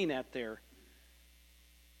maybe getting at there.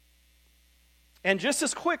 And just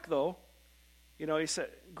as quick, though, he said,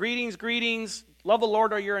 greetings, love the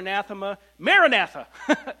Lord or you're anathema. Maranatha.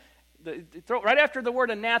 Right after the word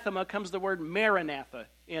anathema comes the word Maranatha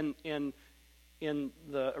in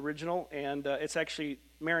the original. And it's actually,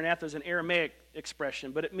 Maranatha is an Aramaic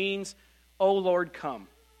expression, but it means, O Lord, come.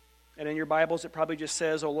 And in your Bibles, it probably just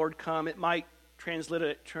says, O Lord, come. It might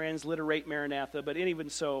transliterate Maranatha, but even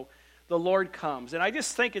so, the Lord comes. And I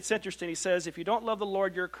just think it's interesting. He says, if you don't love the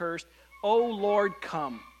Lord, you're cursed. O Lord,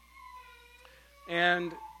 come.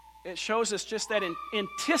 And it shows us just that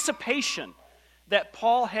anticipation that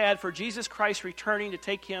Paul had for Jesus Christ returning to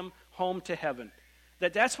take him home to heaven.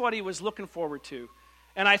 That's what he was looking forward to.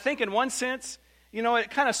 And I think in one sense,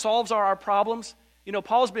 it kind of solves our problems.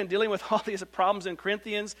 Paul's been dealing with all these problems in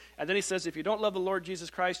Corinthians, and then he says, if you don't love the Lord Jesus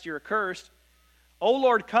Christ, you're accursed. Oh,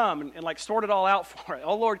 Lord, come, and like sort it all out for it.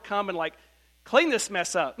 Oh, Lord, come and like clean this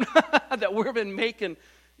mess up that we've been making,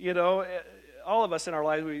 all of us in our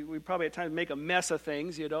lives, we probably at times make a mess of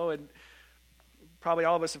things, and probably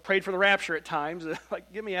all of us have prayed for the rapture at times,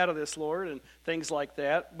 like, get me out of this, Lord, and things like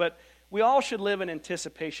that. But we all should live in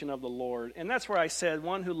anticipation of the Lord. And that's where I said,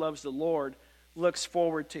 one who loves the Lord looks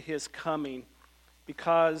forward to his coming.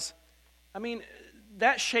 Because,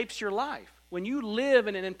 that shapes your life. When you live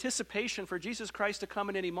in an anticipation for Jesus Christ to come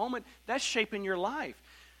at any moment, that's shaping your life.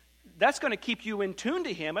 That's going to keep you in tune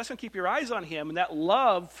to him. That's going to keep your eyes on him and that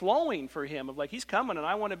love flowing for him of like, he's coming and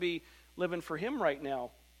I want to be living for him right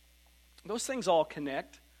now. Those things all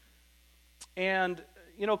connect. And,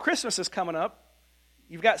 Christmas is coming up.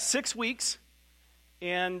 You've got 6 weeks,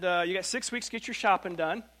 and you got 6 weeks to get your shopping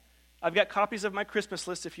done. I've got copies of my Christmas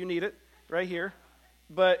list if you need it right here.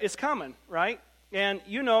 But it's coming, right? And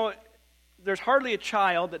there's hardly a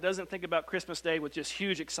child that doesn't think about Christmas Day with just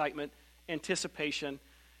huge excitement, anticipation,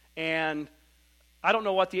 and I don't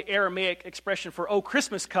know what the Aramaic expression for "Oh,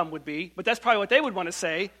 Christmas come" would be, but that's probably what they would want to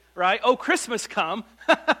say, right? "Oh, Christmas come,"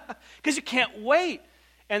 because you can't wait.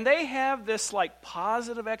 And they have this like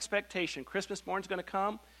positive expectation. Christmas morning's going to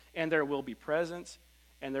come, and there will be presents,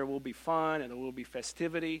 and there will be fun, and there will be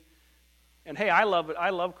festivity. And hey, I love it.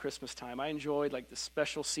 I love Christmas time. I enjoyed like the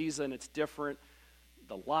special season. It's different,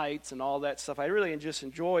 the lights and all that stuff. I really just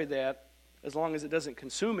enjoy that, as long as it doesn't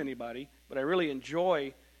consume anybody. But I really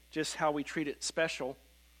enjoy just how we treat it special.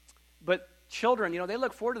 But children, they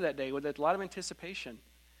look forward to that day with a lot of anticipation.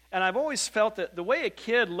 And I've always felt that the way a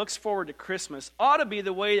kid looks forward to Christmas ought to be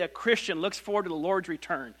the way a Christian looks forward to the Lord's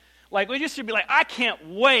return. Like, we just should be like, I can't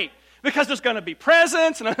wait, because there's going to be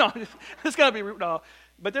presents, and there's going to be,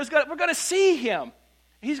 but we're going to see him.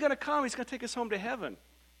 He's going to come. He's going to take us home to heaven.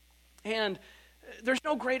 And there's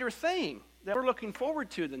no greater thing that we're looking forward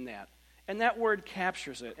to than that. And that word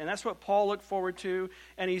captures it. And that's what Paul looked forward to.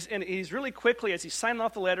 And he's really quickly, as he's signing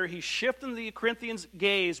off the letter, he's shifting the Corinthians'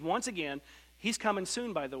 gaze once again. He's coming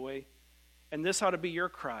soon, by the way. And this ought to be your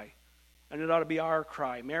cry. And it ought to be our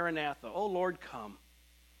cry. Maranatha, oh Lord, come.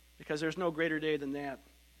 Because there's no greater day than that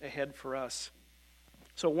ahead for us.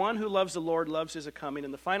 So one who loves the Lord loves his coming.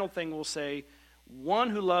 And the final thing we'll say,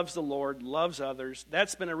 one who loves the Lord loves others.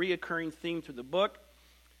 That's been a reoccurring theme through the book.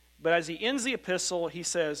 But as he ends the epistle, he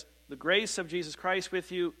says, the grace of Jesus Christ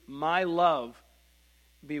with you, my love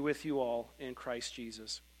be with you all in Christ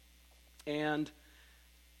Jesus. And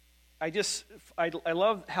I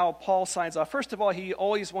love how Paul signs off. First of all, he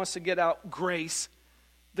always wants to get out grace,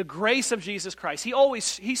 the grace of Jesus Christ.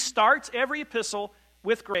 He starts every epistle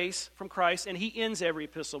with grace from Christ, and he ends every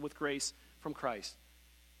epistle with grace from Christ.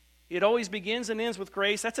 It always begins and ends with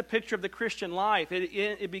grace. That's a picture of the Christian life.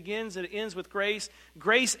 It begins and it ends with grace.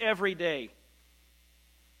 Grace every day.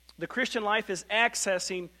 The Christian life is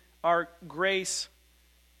accessing our grace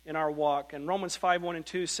in our walk. And Romans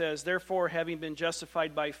 5:1-2 says, therefore, having been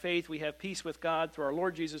justified by faith, we have peace with God through our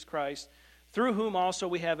Lord Jesus Christ, through whom also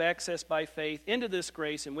we have access by faith into this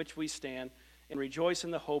grace in which we stand and rejoice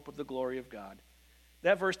in the hope of the glory of God.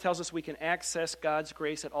 That verse tells us we can access God's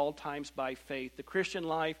grace at all times by faith. The Christian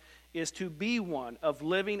life is to be one of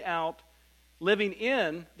living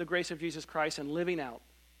in the grace of Jesus Christ and living out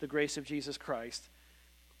the grace of Jesus Christ.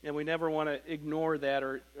 And we never want to ignore that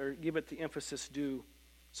or give it the emphasis due.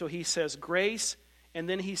 So he says grace, and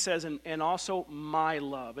then he says, and also my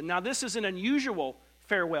love. And now this is an unusual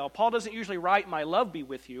farewell. Paul doesn't usually write, my love be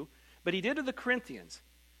with you, but he did to the Corinthians.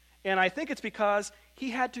 And I think it's because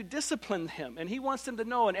he had to discipline them, and he wants them to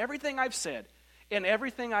know in everything I've said, in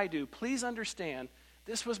everything I do, please understand,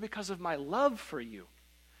 this was because of my love for you.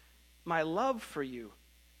 My love for you.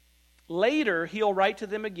 Later, he'll write to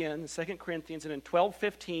them again in 2 Corinthians, and in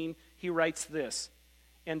 12:15, he writes this,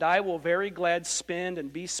 and I will very glad spend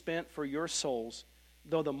and be spent for your souls,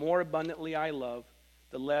 though the more abundantly I love,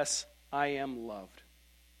 the less I am loved.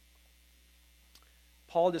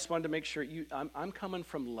 Paul just wanted to make sure I'm coming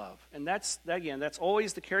from love. And that's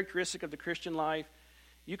always the characteristic of the Christian life.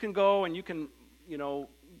 You can go and you can,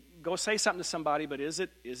 go say something to somebody, but is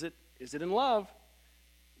it in love?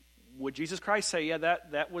 Would Jesus Christ say, yeah,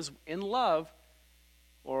 that was in love?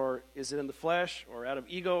 Or is it in the flesh, or out of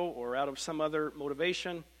ego, or out of some other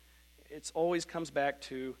motivation? It always comes back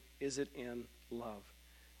to, is it in love?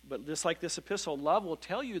 But just like this epistle, love will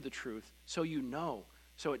tell you the truth, so you know,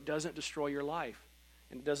 so it doesn't destroy your life,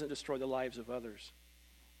 and it doesn't destroy the lives of others.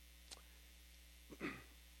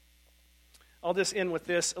 I'll just end with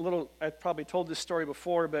this a little. I've probably told this story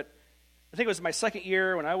before, but I think it was my second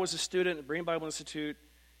year when I was a student at Berean Bible Institute,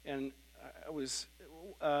 and I was,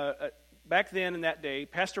 back then in that day,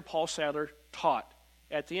 Pastor Paul Sadler taught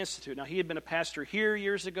at the Institute. Now, he had been a pastor here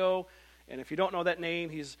years ago, and if you don't know that name,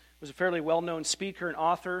 he was a fairly well-known speaker and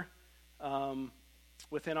author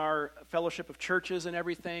within our fellowship of churches and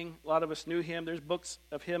everything. A lot of us knew him. There's books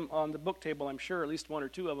of him on the book table, I'm sure, at least one or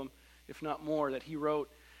two of them, if not more, that he wrote.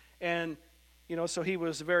 And, so he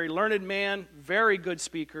was a very learned man, very good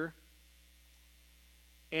speaker.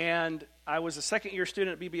 And I was a second-year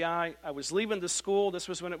student at BBI. I was leaving the school. This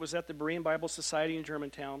was when it was at the Berean Bible Society in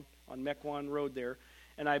Germantown on Mequon Road there.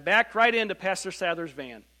 And I backed right into Pastor Sadler's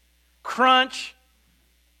van. Crunch.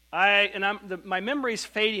 My memory's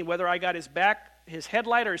fading whether I got his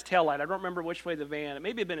headlight or his tail light. I don't remember which way the van. It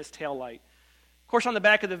may have been his tail light. Of course, on the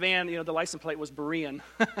back of the van, the license plate was Berean.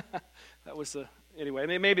 That was anyway.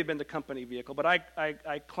 It may have been the company vehicle, but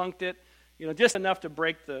I clunked it, just enough to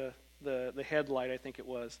break the headlight, I think it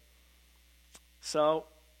was. So,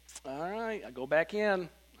 all right, I go back in.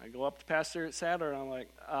 I go up to Pastor Sadler, and I'm like,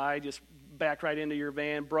 I just backed right into your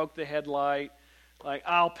van, broke the headlight, Like,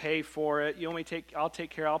 I'll pay for it. I'll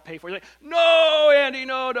take care, I'll pay for it. Like, no, Andy,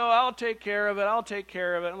 no, I'll take care of it.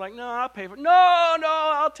 I'm like, no, I'll pay for it. No,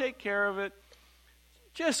 I'll take care of it.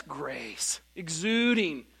 Just grace,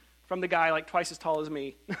 exuding from the guy like twice as tall as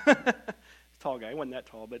me. Tall guy, he wasn't that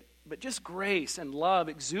tall, but just grace and love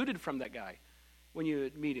exuded from that guy when you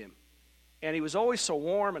would meet him. And he was always so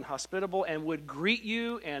warm and hospitable and would greet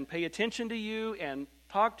you and pay attention to you and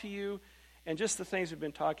talk to you. And just the things we've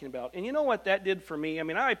been talking about. And you know what that did for me? I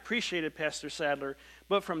mean, I appreciated Pastor Sadler,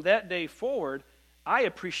 but from that day forward, I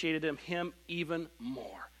appreciated him even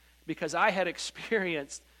more because I had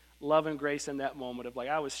experienced love and grace in that moment of like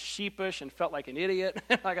I was sheepish and felt like an idiot.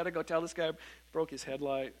 I got to go tell this guy broke his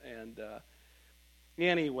headlight. And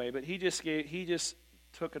anyway, but he just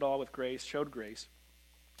took it all with grace, showed grace.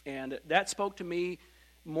 And that spoke to me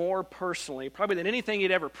more personally, probably than anything he'd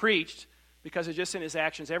ever preached, because it's just in his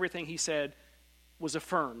actions, everything he said was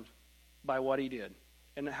affirmed by what he did.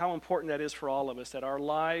 And how important that is for all of us, that our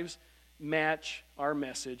lives match our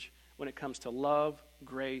message when it comes to love,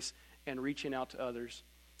 grace, and reaching out to others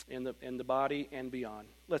in the body and beyond.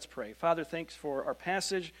 Let's pray. Father, thanks for our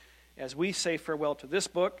passage as we say farewell to this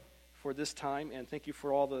book for this time, and thank you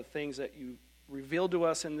for all the things that you revealed to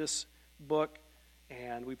us in this book.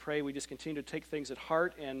 And we pray we just continue to take things at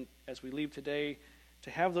heart, and as we leave today, to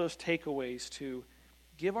have those takeaways to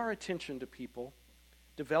give our attention to people,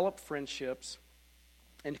 develop friendships,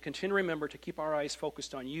 and to continue to remember to keep our eyes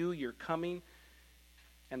focused on you, your coming,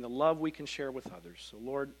 and the love we can share with others. So,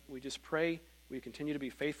 Lord, we just pray we continue to be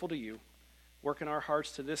faithful to you, work in our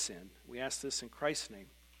hearts to this end. We ask this in Christ's name.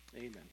 Amen.